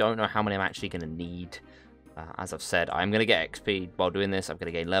 I don't know how many I'm actually going to need. As I've said, I'm going to get XP while doing this. I'm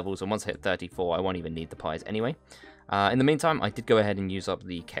going to gain levels. And once I hit 34, I won't even need the pies anyway. In the meantime, I did go ahead and use up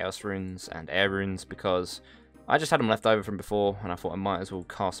the Chaos runes and Air runes because I just had them left over from before, and I thought I might as well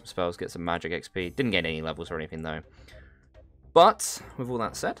cast some spells, get some magic XP. Didn't gain any levels or anything, though. But, with all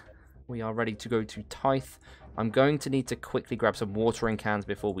that said, we are ready to go to Tithe. I'm going to need to quickly grab some watering cans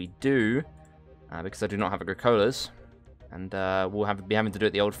before we do, because I do not have Agricolas, and we'll be having to do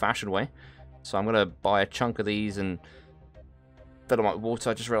it the old-fashioned way. So I'm going to buy a chunk of these and fill them up with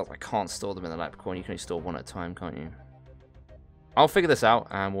water. I just realized I can't store them in the leprechaun. You can only store one at a time, can't you? I'll figure this out,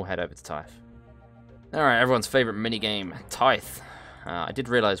 and we'll head over to Tithe. Alright, everyone's favourite minigame, Tithe. I did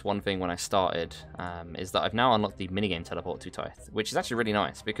realise one thing when I started, is that I've now unlocked the minigame teleport to Tithe, which is actually really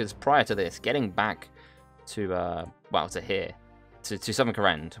nice, because prior to this, getting back to, well, to here, to Southern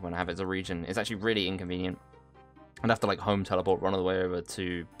Karen, when I have it as a region, is actually really inconvenient. I'd have to, like, home teleport, run all the way over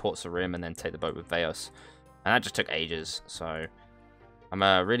to Port Sarim, and then take the boat with Veos. And that just took ages, so I'm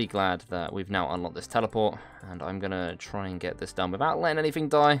really glad that we've now unlocked this teleport, and I'm going to try and get this done without letting anything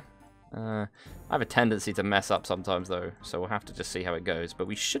die. I have a tendency to mess up sometimes, though, so we'll have to just see how it goes. But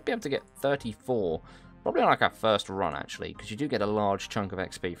we should be able to get 34, probably on like our first run, actually, because you do get a large chunk of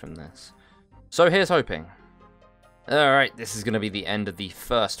XP from this. So here's hoping. Alright, this is going to be the end of the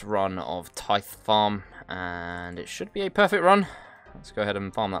first run of Tithe Farm, and it should be a perfect run. Let's go ahead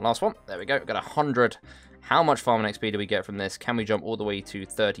and farm that last one. There we go, got 100. How much farming XP do we get from this? Can we jump all the way to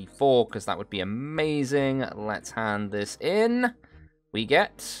 34? Because that would be amazing. Let's hand this in. We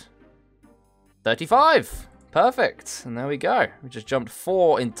get 35. Perfect. And there we go. We just jumped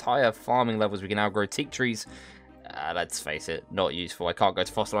 4 entire farming levels. We can now grow teak trees. Let's face it, not useful. I can't go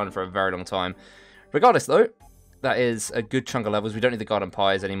to Fossil Island for a very long time. Regardless, though, that is a good chunk of levels. We don't need the garden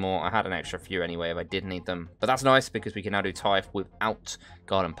pies anymore. I had an extra few anyway if I did need them. But that's nice because we can now do Tithe without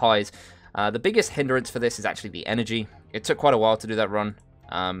garden pies. The biggest hindrance for this is actually the energy. It took quite a while to do that run.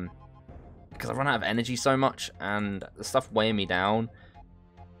 Because I run out of energy so much. And the stuff weighing me down.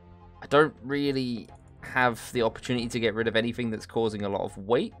 I don't really have the opportunity to get rid of anything that's causing a lot of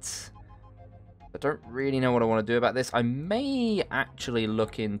weight. I don't really know what I want to do about this. I may actually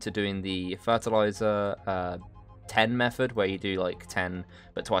look into doing the fertilizer 10 method, where you do like 10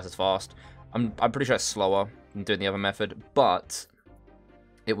 but twice as fast. I'm pretty sure it's slower than doing the other method, but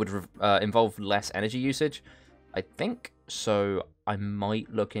it would involve less energy usage, I think. So I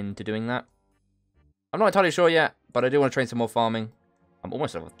might look into doing that. I'm not entirely sure yet, but I do want to train some more farming. I'm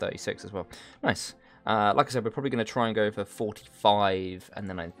almost level 36 as well. Nice. Like I said, we're probably going to try and go for 45, and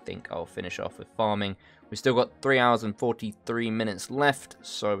then I think I'll finish off with farming. We've still got 3 hours and 43 minutes left,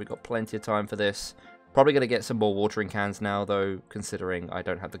 so we've got plenty of time for this. Probably going to get some more watering cans now, though, considering I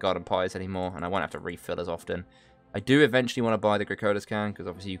don't have the garden pies anymore, and I won't have to refill as often. I do eventually want to buy the Agricolas can, because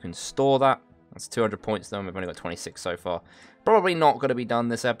obviously you can store that. That's 200 points, though, and we've only got 26 so far. Probably not going to be done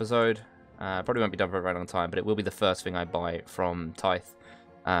this episode. Probably won't be done for a very long time, but it will be the first thing I buy from Tithe.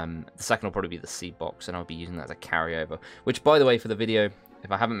 The second will probably be the seed box, and I'll be using that as a carryover. Which, by the way, for the video,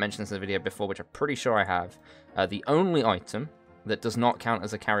 if I haven't mentioned this in the video before, which I'm pretty sure I have, the only item that does not count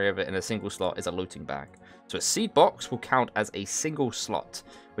as a carryover in a single slot is a looting bag. So a seed box will count as a single slot,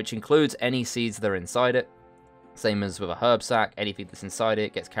 which includes any seeds that are inside it. Same as with a herb sack, anything that's inside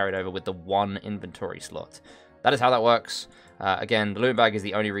it gets carried over with the one inventory slot. That is how that works. Again, the looting bag is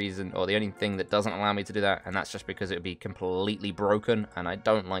the only reason, or the only thing that doesn't allow me to do that, and that's just because it would be completely broken, and I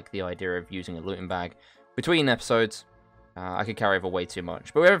don't like the idea of using a looting bag between episodes, I could carry over way too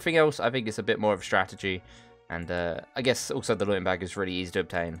much. But with everything else, I think it's a bit more of a strategy. And I guess also the looting bag is really easy to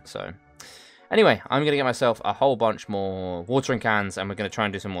obtain. So anyway, I'm going to get myself a whole bunch more watering cans. And we're going to try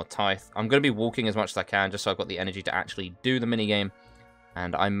and do some more tithe. I'm going to be walking as much as I can, just so I've got the energy to actually do the minigame.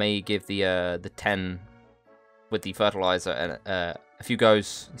 And I may give the 10 with the fertilizer a few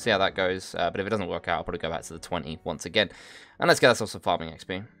goes, see how that goes. But if it doesn't work out, I'll probably go back to the 20 once again. And let's get ourselves some farming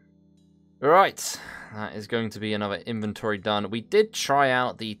XP. Right, that is going to be another inventory done. We did try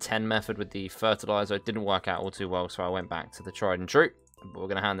out the 10 method with the fertilizer. It didn't work out all too well, so I went back to the tried and true. But we're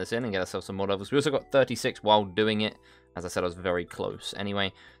going to hand this in and get ourselves some more levels. We also got 36 while doing it. As I said, I was very close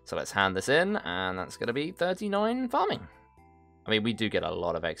anyway. So let's hand this in, and that's going to be 39 farming. I mean, we do get a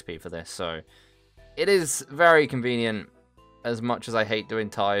lot of XP for this, so it is very convenient. As much as I hate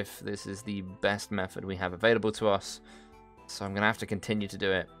doing tithe, this is the best method we have available to us. So I'm going to have to continue to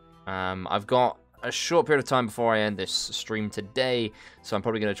do it. I've got a short period of time before I end this stream today, so I'm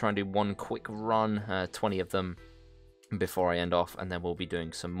probably going to try and do one quick run, 20 of them, before I end off, and then we'll be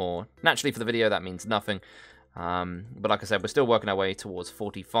doing some more. Naturally, for the video, that means nothing, but like I said, we're still working our way towards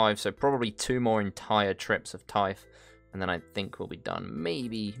 45, so probably 2 more entire trips of tithe, and then I think we'll be done.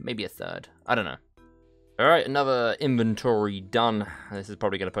 Maybe a third. I don't know. Alright, another inventory done. This is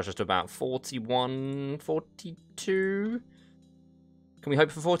probably going to push us to about 41, 42... Can we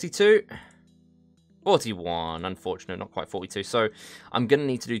hope for 42? 41, unfortunate, not quite 42. So I'm going to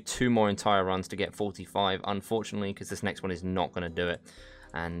need to do 2 more entire runs to get 45, unfortunately, because this next one is not going to do it.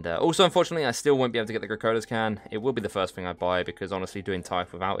 And also, unfortunately, I still won't be able to get the Gracoda's can. It will be the first thing I buy, because honestly, doing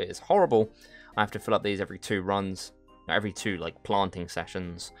tithe without it is horrible. I have to fill up these every 2 runs, every 2, like, planting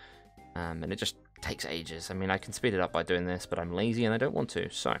sessions. And it just takes ages. I mean, I can speed it up by doing this, but I'm lazy and I don't want to,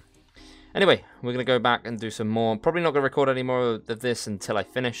 so... Anyway, we're going to go back and do some more. Probably not going to record any more of this until I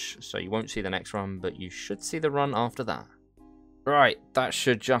finish, so you won't see the next run, but you should see the run after that. Right, that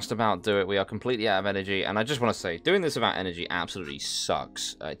should just about do it. We are completely out of energy, and I just want to say, doing this without energy absolutely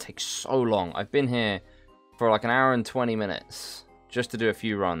sucks. It takes so long. I've been here for like 1 hour and 20 minutes just to do a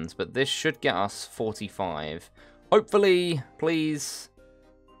few runs, but this should get us 45. Hopefully, please.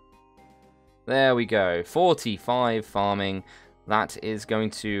 There we go, 45 farming. That is going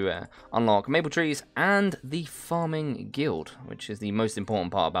to unlock maple trees and the farming guild, which is the most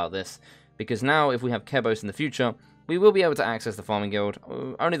important part about this, because now if we have Kebos in the future, we will be able to access the farming guild.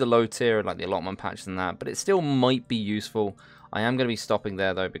 Only the low tier, like the allotment patches and that, but it still might be useful. I am going to be stopping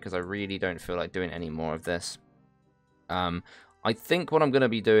there though, because I really don't feel like doing any more of this. I think what I'm going to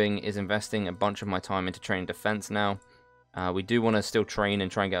be doing is investing a bunch of my time into training defense now. We do want to still train and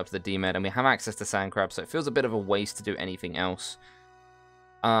try and get up to the D-Med, and we have access to sand crabs, so it feels a bit of a waste to do anything else.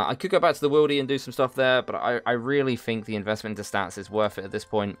 I could go back to the Wildy and do some stuff there, but I really think the investment into stats is worth it at this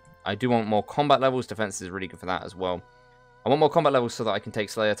point. I do want more combat levels. Defense is really good for that as well. I want more combat levels so that I can take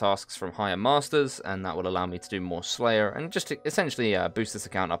Slayer tasks from higher masters, and that will allow me to do more Slayer, and just to essentially boost this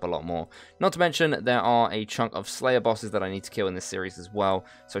account up a lot more. Not to mention, there are a chunk of Slayer bosses that I need to kill in this series as well,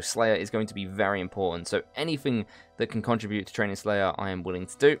 so Slayer is going to be very important. So anything that can contribute to training Slayer, I am willing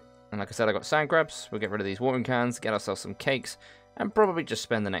to do. And like I said, I got sand crabs. We'll get rid of these watering cans, get ourselves some cakes, and probably just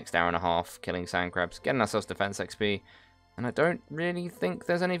spend the next 1.5 hours killing sand crabs, getting ourselves defense XP. And I don't really think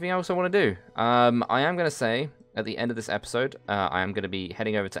there's anything else I want to do. I am going to say, at the end of this episode, I am going to be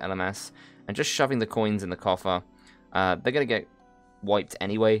heading over to LMS and just shoving the coins in the coffer. They're going to get wiped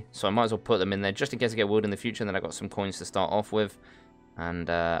anyway, so I might as well put them in there just in case I get wood in the future, and then I've got some coins to start off with. And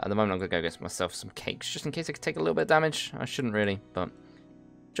at the moment, I'm going to go get myself some cakes, just in case I could take a little bit of damage. I shouldn't really, but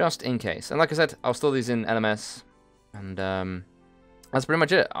just in case. And like I said, I'll store these in LMS, and that's pretty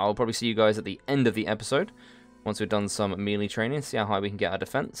much it. I'll probably see you guys at the end of the episode, once we've done some melee training, see how high we can get our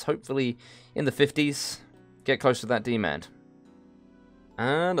defense. Hopefully in the 50s, get close to that D-Med.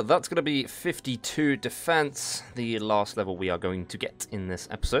 And that's going to be 52 defense, the last level we are going to get in this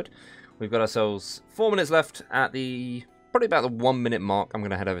episode. We've got ourselves 4 minutes left at the, probably about the 1 minute mark. I'm going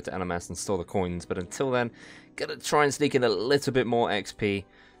to head over to LMS and store the coins, but until then, going to try and sneak in a little bit more XP,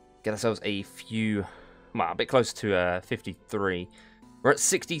 get ourselves a few, well, a bit closer to 53. We're at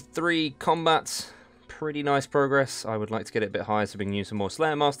 63 combats. Pretty nice progress. I would like to get it a bit higher so we can use some more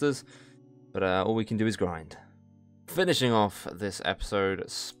Slayer Masters, but all we can do is grind. Finishing off this episode,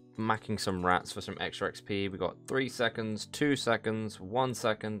 smacking some rats for some extra XP. We got 3 seconds, 2 seconds, 1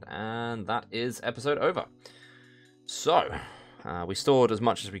 second, and that is episode over. So, we stored as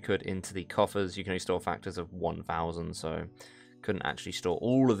much as we could into the coffers. You can only store factors of 1,000, so couldn't actually store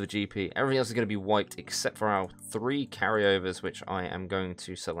all of the GP. Everything else is going to be wiped except for our 3 carryovers, which I am going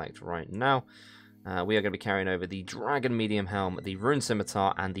to select right now. we are going to be carrying over the Dragon Medium Helm, the Rune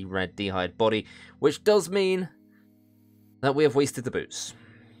Scimitar, and the Red D'hide Body, which does mean that we have wasted the boots.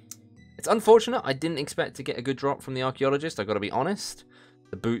 It's unfortunate. I didn't expect to get a good drop from the Archaeologist, I've got to be honest.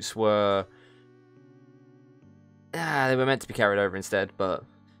 The boots were... they were meant to be carried over instead, but...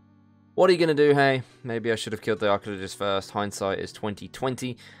 what are you going to do, hey? Maybe I should have killed the Archaeologist first. Hindsight is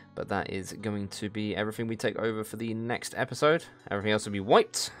 20/20, but that is going to be everything we take over for the next episode. Everything else will be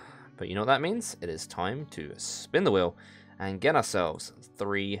wiped, but you know what that means? It is time to spin the wheel and get ourselves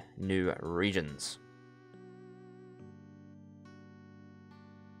 3 new regions.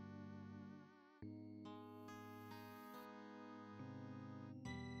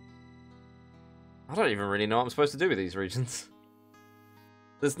 I don't even really know what I'm supposed to do with these regions.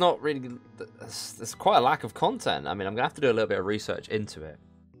 There's not really... there's quite a lack of content. I mean, I'm going to have to do a little bit of research into it.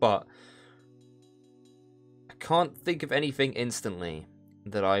 But I can't think of anything instantly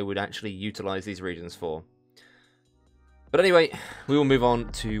that I would actually utilize these regions for. But anyway, we will move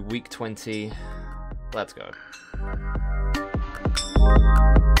on to week 20. Let's go.